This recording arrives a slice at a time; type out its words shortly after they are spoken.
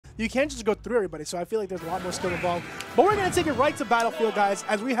you can't just go through everybody. So I feel like there's a lot more skill involved. But we're going to take it right to Battlefield, guys,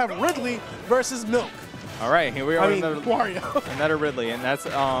 as we have Ridley versus Milk. All right, here we are. Wario. Another Ridley, and that's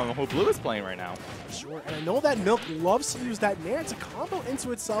who Blue is playing right now. Sure, and I know that Milk loves to use that Nair to combo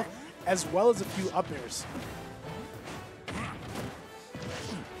into itself as well as a few up airs.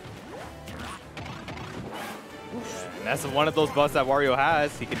 And that's one of those buffs that Wario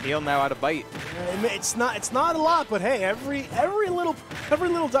has. He can heal now out of bite. It's not a lot, but hey, every little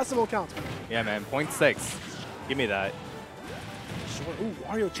decimal counts. Yeah, man, 0.6. Give me that. Sure. Ooh,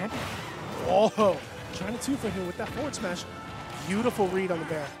 Wario jumping. Oh, trying to two-for him with that forward smash. Beautiful read on the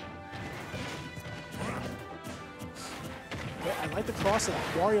bear. Yeah, I like the cross of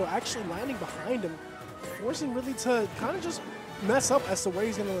Wario actually landing behind him, forcing Ridley to kind of just mess up as to where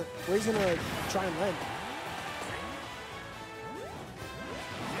he's gonna try and land.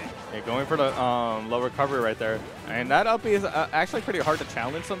 Yeah, going for the low recovery right there. And that up is actually pretty hard to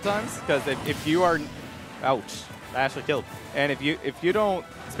challenge sometimes, because if you are, ouch, that actually killed. And if you don't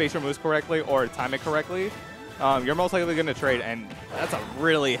space your moves correctly or time it correctly, you're most likely going to trade, and that's a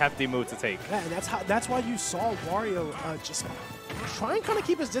really hefty move to take. Yeah, and that's why you saw Wario just try and kind of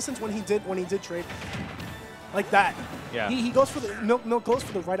keep his distance when he did trade, like that. Yeah. He goes for the Milk goes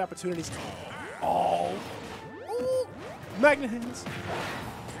for the right opportunities. Oh, ooh, magnet hands.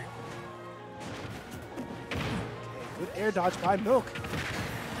 Okay, good air dodge by Milk.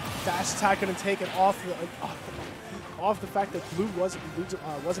 Dash attack gonna take it off the fact that Blue wasn't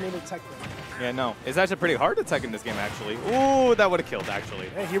able to tech them. Yeah, no. It's actually pretty hard to tech in this game, actually. Ooh, that would have killed, actually.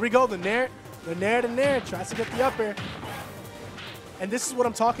 Hey, here we go. The Nair to Nair. Tries to get the up air. And this is what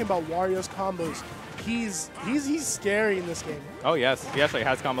I'm talking about, Wario's combos. He's scary in this game. Oh, yes. He actually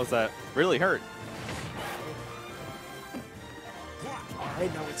has combos that really hurt. All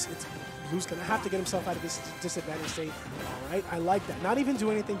right, now it's Blue's going to have to get himself out of this disadvantaged state. All right, I like that. Not even do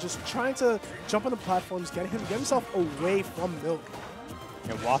anything, just trying to jump on the platforms, get himself away from Milk.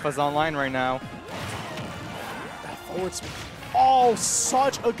 And Wafa's online right now. That forward spin. Oh,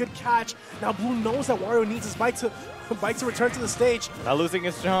 such a good catch. Now Blue knows that Wario needs his bite to return to the stage. Not losing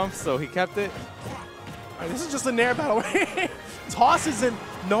his jump, so he kept it. All right, this is just a Nair battle. Tosses him,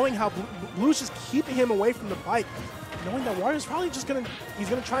 knowing how Blue's just keeping him away from the bite. Knowing that Wario's probably just gonna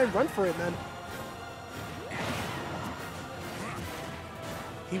try and run for it, man.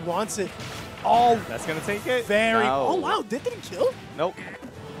 He wants it. Oh, that's gonna take it. Very. No. Oh wow, did he kill? Nope.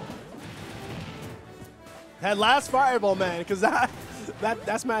 That last fireball, man, because that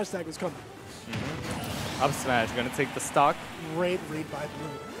smash attack was coming. Up smash, gonna take the stock. Great read by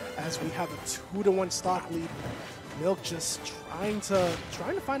Blue, as we have a 2-to-1 stock lead. Milk just trying to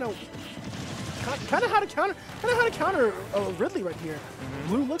find out kind of how to counter Ridley right here.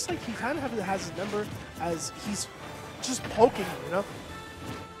 Blue looks like he kind of has his number as he's just poking him, you know.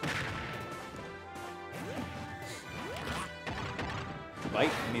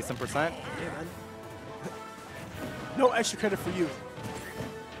 Bite, need some percent. Yeah, man. No extra credit for you.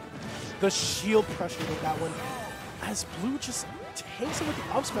 The shield pressure with that one, as Blue just takes it with the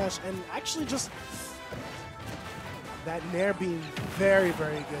up smash and actually just that Nair being very,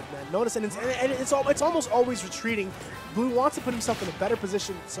 very good, man. Notice, and it's almost always retreating. Blue wants to put himself in a better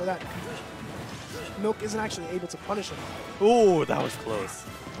position so that Milk isn't actually able to punish him. Ooh, that was close.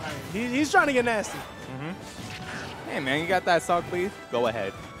 All right, he's trying to get nasty. Hey, man, you got that stock lead? Go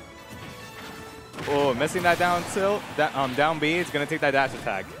ahead. Oh, missing that down tilt, down B. It's gonna take that dash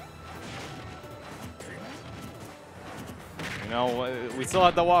attack. You know, we still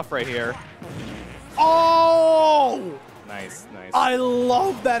have the Wolf right here. Oh! Nice, nice. I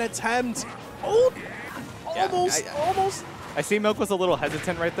love that attempt. Oh, almost, yeah, almost. I see Milk was a little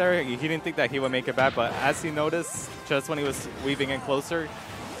hesitant right there. He didn't think that he would make it back, but as he noticed, just when he was weaving in closer,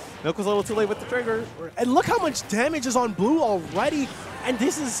 Milk was a little too late with the trigger. And look how much damage is on Blue already. And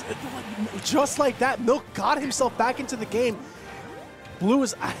this is just like that. Milk got himself back into the game. Blue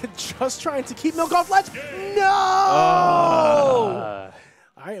is just trying to keep Milk off ledge. No!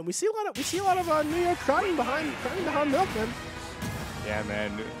 All right, and we see a lot of New York crying behind Milk, man. Yeah,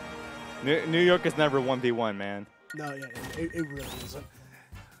 man. New York is never 1v1, man. No, yeah, it really isn't.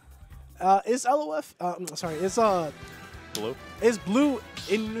 Is LoF? Sorry, is Blue? Is Blue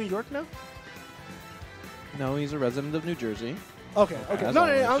in New York now? No, he's a resident of New Jersey. Okay. No,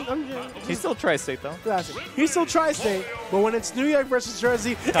 I'm He's still tri-state though. That's it. He's still tri-state, but when it's New York versus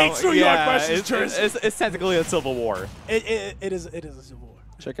Jersey, it's New York versus Jersey. It's technically a civil war. It is a civil war.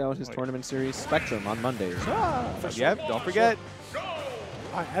 Check out his tournament series Spectrum on Mondays. Yep, don't forget.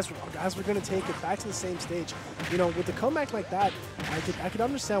 All right, as we're gonna take it back to the same stage, you know, with the comeback like that, I could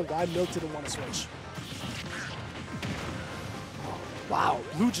understand why Milk didn't want to switch. Wow,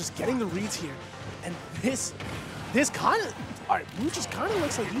 Blue just getting the reads here. And this kind of, all right, Blue just kind of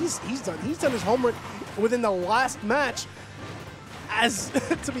looks like he's done his homework within the last match. As,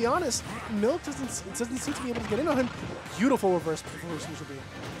 to be honest, Milk doesn't seem to be able to get in on him. Beautiful reverse neutral B.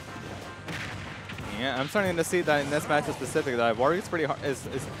 Yeah, I'm starting to see that in this match specifically, that Wario's pretty hard, is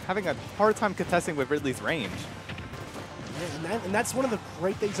having a hard time contesting with Ridley's range. Yeah, and that's one of the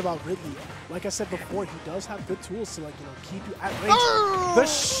great things about Ridley. Like I said before, he does have good tools to, like, you know, keep you at range. Oh! The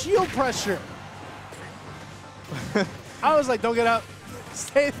shield pressure. I was like, don't get up.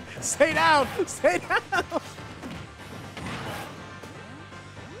 Stay down. Stay down.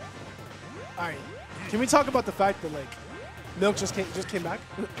 All right, can we talk about the fact that, like, Milk just came back?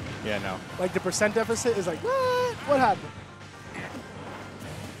 Yeah, no. Like, the percent deficit is like, what? What happened?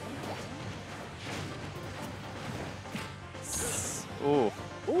 Ooh.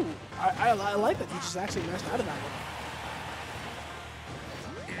 Ooh, I like that he just actually mashed out of that one.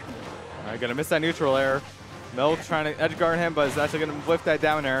 All right, gonna miss that neutral air. Milk trying to edge guard him, but is actually gonna whiff that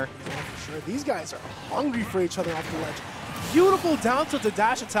down air. Yeah, for sure. These guys are hungry for each other off the ledge. Beautiful down tilt to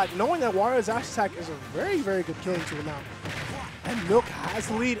dash attack, knowing that Wario's dash attack is a very, very good killing tool now. And Milk has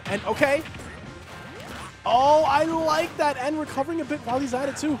the lead, and okay. Oh, I like that, and recovering a bit while he's at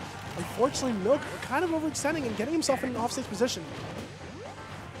it too. Unfortunately, Milk kind of overextending and getting himself in an offstage position.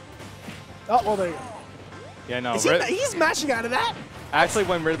 Oh, well, there you go. Yeah, no. He's mashing out of that. Actually,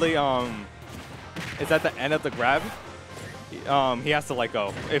 when Ridley is at the end of the grab, he has to let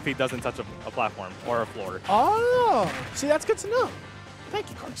go if he doesn't touch a platform or a floor. Oh, see, that's good to know. Thank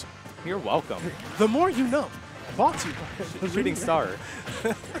you, Karxm. You're welcome. The more you know. Brought to you by Shooting star.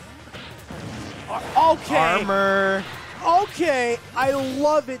 Okay. Armor. Okay, I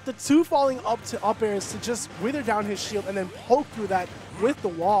love it. The two falling up to up airs to just wither down his shield and then poke through that with the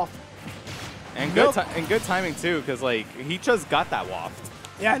waft. And good timing too, because like he just got that waft.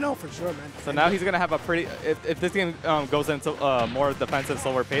 Yeah, I know for sure, man. So now he's gonna have a pretty. If this game goes into more defensive,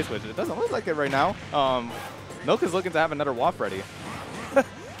 slower pace, which it doesn't look like it right now, Milk is looking to have another waft ready.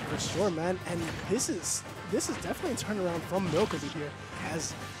 For sure, man. And this is definitely a turnaround from Milk over here,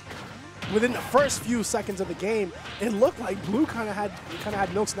 as within the first few seconds of the game, it looked like Blue kind of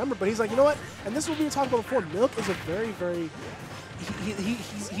had Milk's number, but he's like, you know what? And this is what we were talking about before. Milk is a very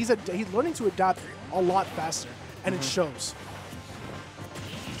he's learning to adapt a lot faster, and it shows.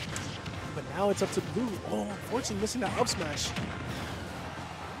 But now it's up to Blue. Oh, unfortunately missing that up smash.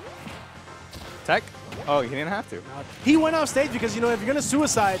 Tech? Oh, he didn't have to. He went off stage because, you know, if you're gonna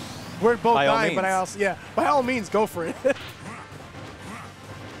suicide, we're both dying. But by all means, go for it. The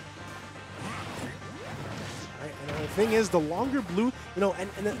thing is, the longer Blue, you know, and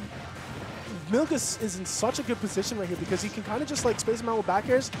Milk is in such a good position right here because he can kind of just like space him out with back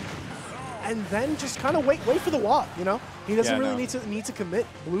airs and then just kind of wait for the wall, you know? He doesn't really need to commit.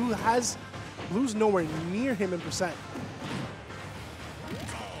 Blue's nowhere near him in percent.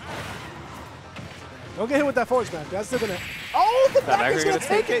 Don't get hit with that forward smash. That's still gonna. Oh, the back air's gonna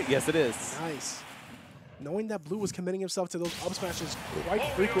take it. Yes, it is. Nice. Knowing that Blue was committing himself to those up smashes quite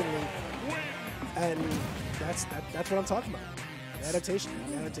frequently, and that's what I'm talking about. Adaptation.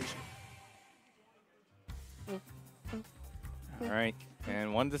 All right.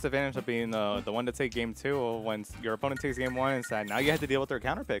 And one disadvantage of being the one to take game two when your opponent takes game one is that now you have to deal with their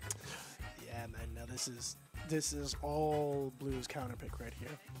counter pick. Yeah, man. Now this is all Blue's counter pick right here.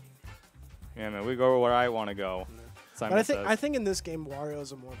 Yeah, man. We go where I want to go. No. But I think in this game, Wario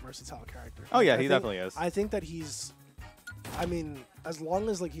is a more versatile character. Oh yeah, he definitely is. I think that he's. I mean, as long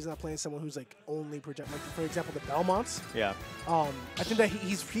as like he's not playing someone who's like only project, like for example the Belmonts. Yeah. I think that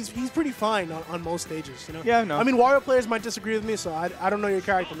he's pretty fine on most stages. You know. Yeah. No. I mean, Wario players might disagree with me, so I don't know your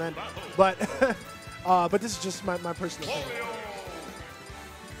character, man. But but this is just my personal opinion.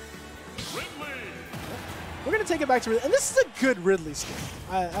 We're gonna take it back to Ridley, and this is a good Ridley skin.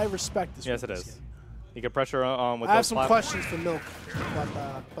 I respect this. Yes, Ridley it is. Skin. You can pressure with. I have some questions for Milk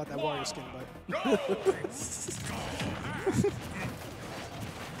about that Wario skin, but.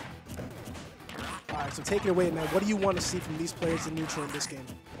 All right, so take it away, man. What do you want to see from these players in neutral in this game?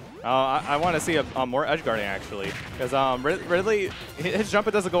 I want to see a more edge guarding actually, because Ridley, his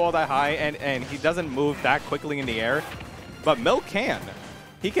jumper doesn't go all that high, and he doesn't move that quickly in the air, but Milk can.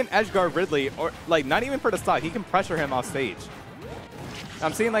 He can edge guard Ridley, or like not even for the stock. He can pressure him off stage.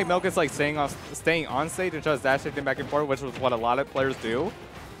 I'm seeing like Milk is like staying on stage and just dash shifting back and forth, which is what a lot of players do.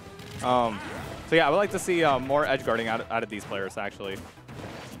 So yeah, I would like to see more edge guarding out of these players actually.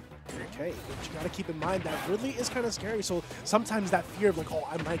 Okay, but you got to keep in mind that Ridley is kind of scary. So sometimes that fear of like, oh,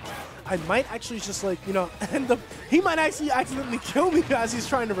 I might actually just like, you know, end up, he might actually accidentally kill me as he's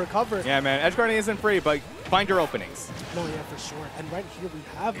trying to recover. Yeah, man, edge guarding isn't free, but find your openings. No, yeah, for sure. And right here, we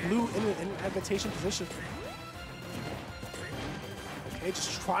have Blue in an advantageous position. Okay,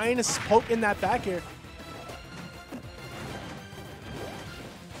 just trying to poke in that back air.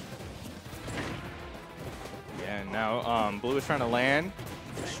 Yeah, and now Blue is trying to land.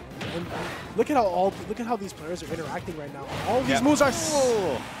 And look at how these players are interacting right now. All these moves are.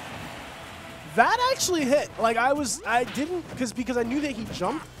 That actually hit. Like I didn't because I knew that he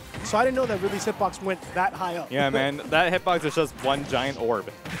jumped, so I didn't know that Ridley's hitbox went that high up. Yeah, man, that hitbox is just one giant orb.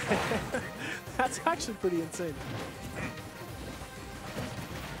 That's actually pretty insane.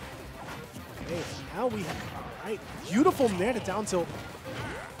 Okay, now we have all right, beautiful nair to down tilt.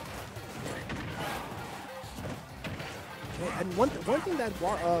 And one thing that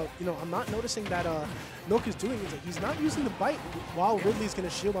I'm not noticing that Milk is doing is that he's not using the bite while Ridley's going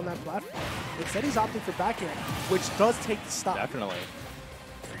to shield on that platform. Instead, he's opting for back air, which does take the stop. Definitely.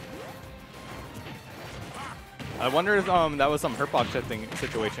 I wonder if that was some hurtbox shifting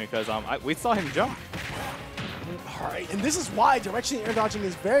situation because we saw him jump. All right, and this is why direction air dodging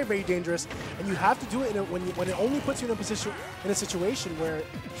is very, very dangerous, and you have to do it when it only puts you in a situation where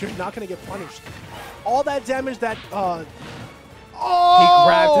you're not going to get punished. All that damage that he grabbed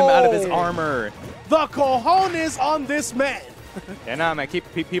him out of his armor. The cojones on this man. Yeah, nah, man.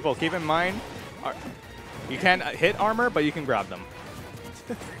 Keep in mind, you can't hit armor, but you can grab them.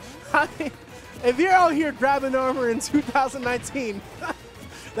 I mean, if you're out here grabbing armor in 2019,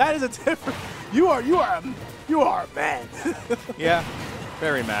 that is a different. You are a man. Yeah,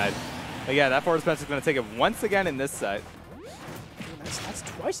 very mad. But yeah, that forward smash is going to take it once again in this set. That's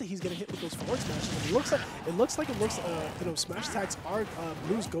twice that he's getting hit with those forward smashes. And it looks like smash attacks are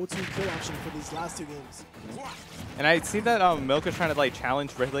Blue's go-to kill option for these last two games. And I see that Milk is trying to like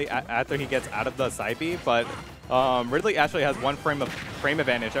challenge Ridley after he gets out of the side B, but Ridley actually has one frame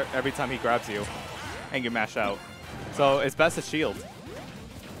advantage every time he grabs you and you mash out. So it's best to shield.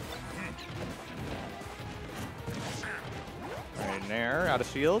 Right there, out of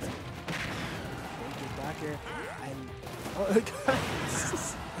shield. Get back here.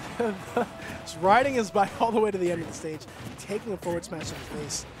 Just riding his bike all the way to the end of the stage, taking a forward smash in the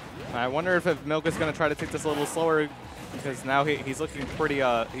face. I wonder if Milk is going to try to take this a little slower because now he's looking pretty,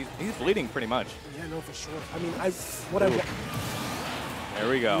 he's bleeding pretty much. Yeah, no, for sure. I mean, there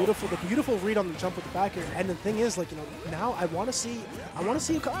we go. The beautiful read on the jump with the back air. And the thing is, like, now I kind of want to see a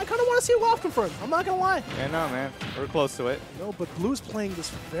LoF confirmed. I'm not going to lie. Yeah, no, man. We're close to it. No, but Blue's playing this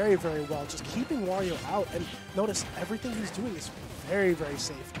very, very well. Just keeping Wario out. And notice everything he's doing is very, very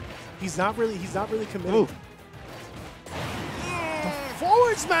safe. He's not really committing. Ooh. The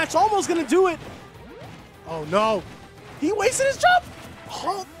forward smash almost going to do it. Oh, no. He wasted his jump.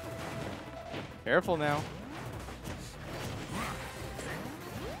 Oh. Careful now.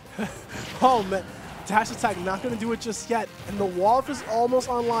 Oh, man. Dash attack not going to do it just yet. And the Wolf is almost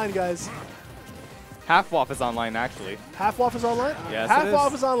online, guys. Half Wolf is online, actually. Half Wolf is online? Yes, Half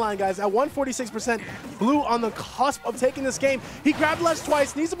Wolf is online, guys. At 146%. Blue on the cusp of taking this game. He grabbed ledge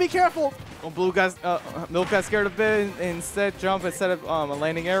twice. Needs to be careful. Well, Milk got scared a bit and instead jump instead of a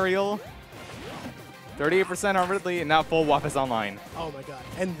landing aerial. 38% on Ridley, and now full Wolf is online. Oh, my God.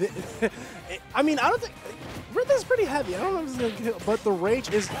 And I mean, I don't think... Ridley's pretty heavy. I don't know if it's going to kill, but the rage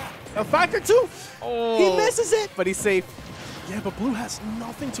is a factor too. Oh, he misses it. But he's safe. Yeah, but Blue has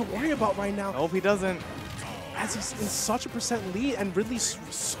nothing to worry about right now. Nope, he doesn't. As he's in such a % lead, and Ridley's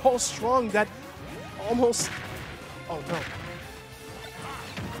so strong that almost... Oh, no.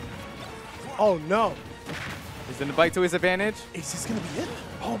 Oh, no. He's going to bite to his advantage. Is this going to be it?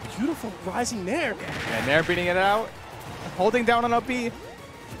 Oh, beautiful. Rising Nair. And Nair beating it out. Holding down on up B.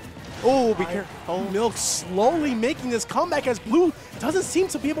 Oh, be careful. Milk slowly making this comeback as Blue doesn't seem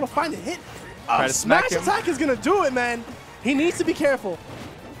to be able to find a hit. Smash attack is going to do it, man. He needs to be careful.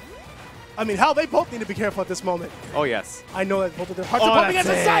 I mean, hell, they both need to be careful at this moment. Oh, yes. I know that both of their hearts are pumping against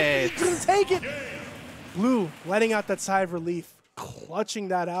the side. He's going to take it. Blue letting out that sigh of relief, clutching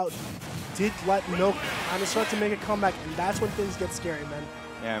that out. Did let Milk kind of start to make a comeback, and that's when things get scary, man.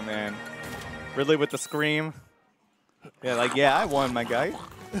 Yeah, man. Ridley with the scream. Yeah, like, yeah, I won, my guy.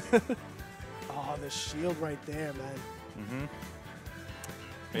 Oh, the shield right there, man. Mm-hmm.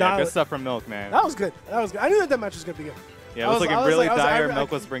 Yeah, good stuff from Milk, man. That was good. That was good. I knew that match was going to be good. Yeah, it was looking really dire.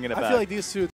 Milk was bringing it back. I feel like these two